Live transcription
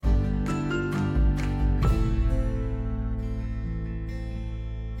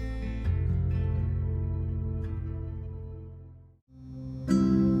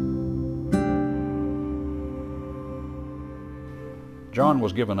John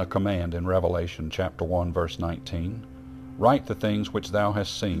was given a command in Revelation chapter 1 verse 19. Write the things which thou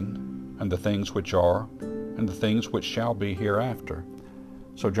hast seen, and the things which are, and the things which shall be hereafter.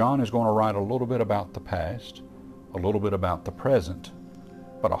 So John is going to write a little bit about the past, a little bit about the present,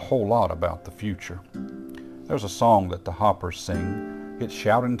 but a whole lot about the future. There's a song that the Hoppers sing. It's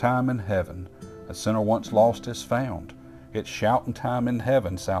shouting time in heaven. A sinner once lost is found. It's shouting time in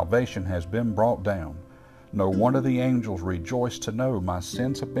heaven. Salvation has been brought down. No wonder the angels rejoice to know my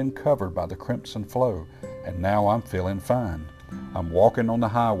sins have been covered by the crimson flow, and now I'm feeling fine. I'm walking on the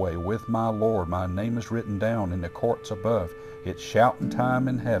highway with my Lord. My name is written down in the courts above. It's shouting time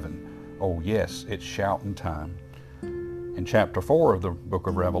in heaven. Oh yes, it's shouting time. In chapter 4 of the book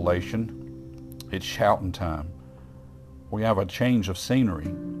of Revelation, it's shouting time. We have a change of scenery.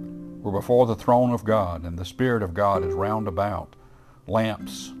 We're before the throne of God, and the Spirit of God is round about.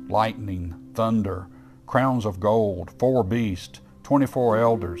 Lamps, lightning, thunder, crowns of gold, 4 beasts, 24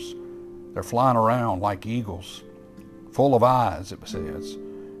 elders. They're flying around like eagles, full of eyes, it says.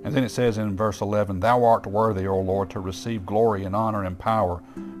 And then it says in verse 11, Thou art worthy, O Lord, to receive glory and honor and power,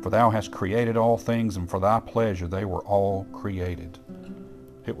 for Thou hast created all things, and for Thy pleasure they were all created.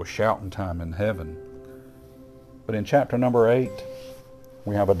 It was shouting time in heaven. But in chapter number 8,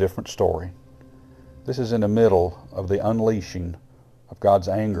 we have a different story. This is in the middle of the unleashing of God's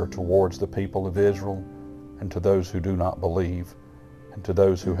anger towards the people of Israel, and to those who do not believe, and to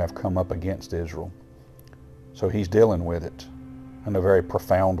those who have come up against Israel. So He's dealing with it in a very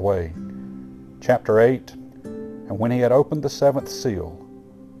profound way. Chapter 8, And when He had opened the 7th seal,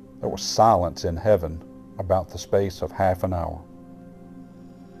 there was silence in heaven about the space of half an hour.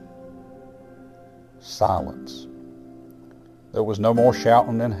 Silence. There was no more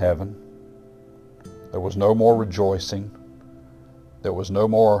shouting in heaven. There was no more rejoicing. There was no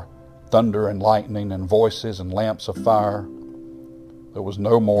more thunder and lightning and voices and lamps of fire. There was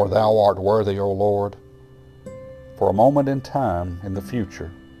no more, Thou art worthy, O Lord. For a moment in time in the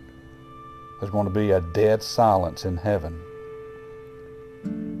future, there's going to be a dead silence in heaven.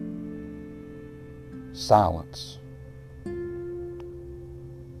 Silence.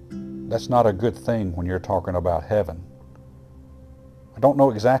 That's not a good thing when you're talking about heaven. I don't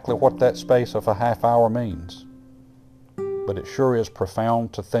know exactly what that space of a half hour means, but it sure is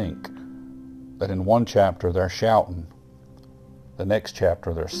profound to think that in one chapter they're shouting, the next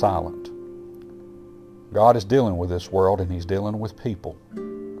chapter they're silent. God is dealing with this world, and He's dealing with people.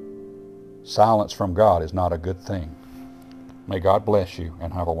 Silence from God is not a good thing. May God bless you,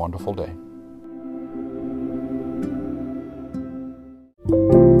 and have a wonderful day.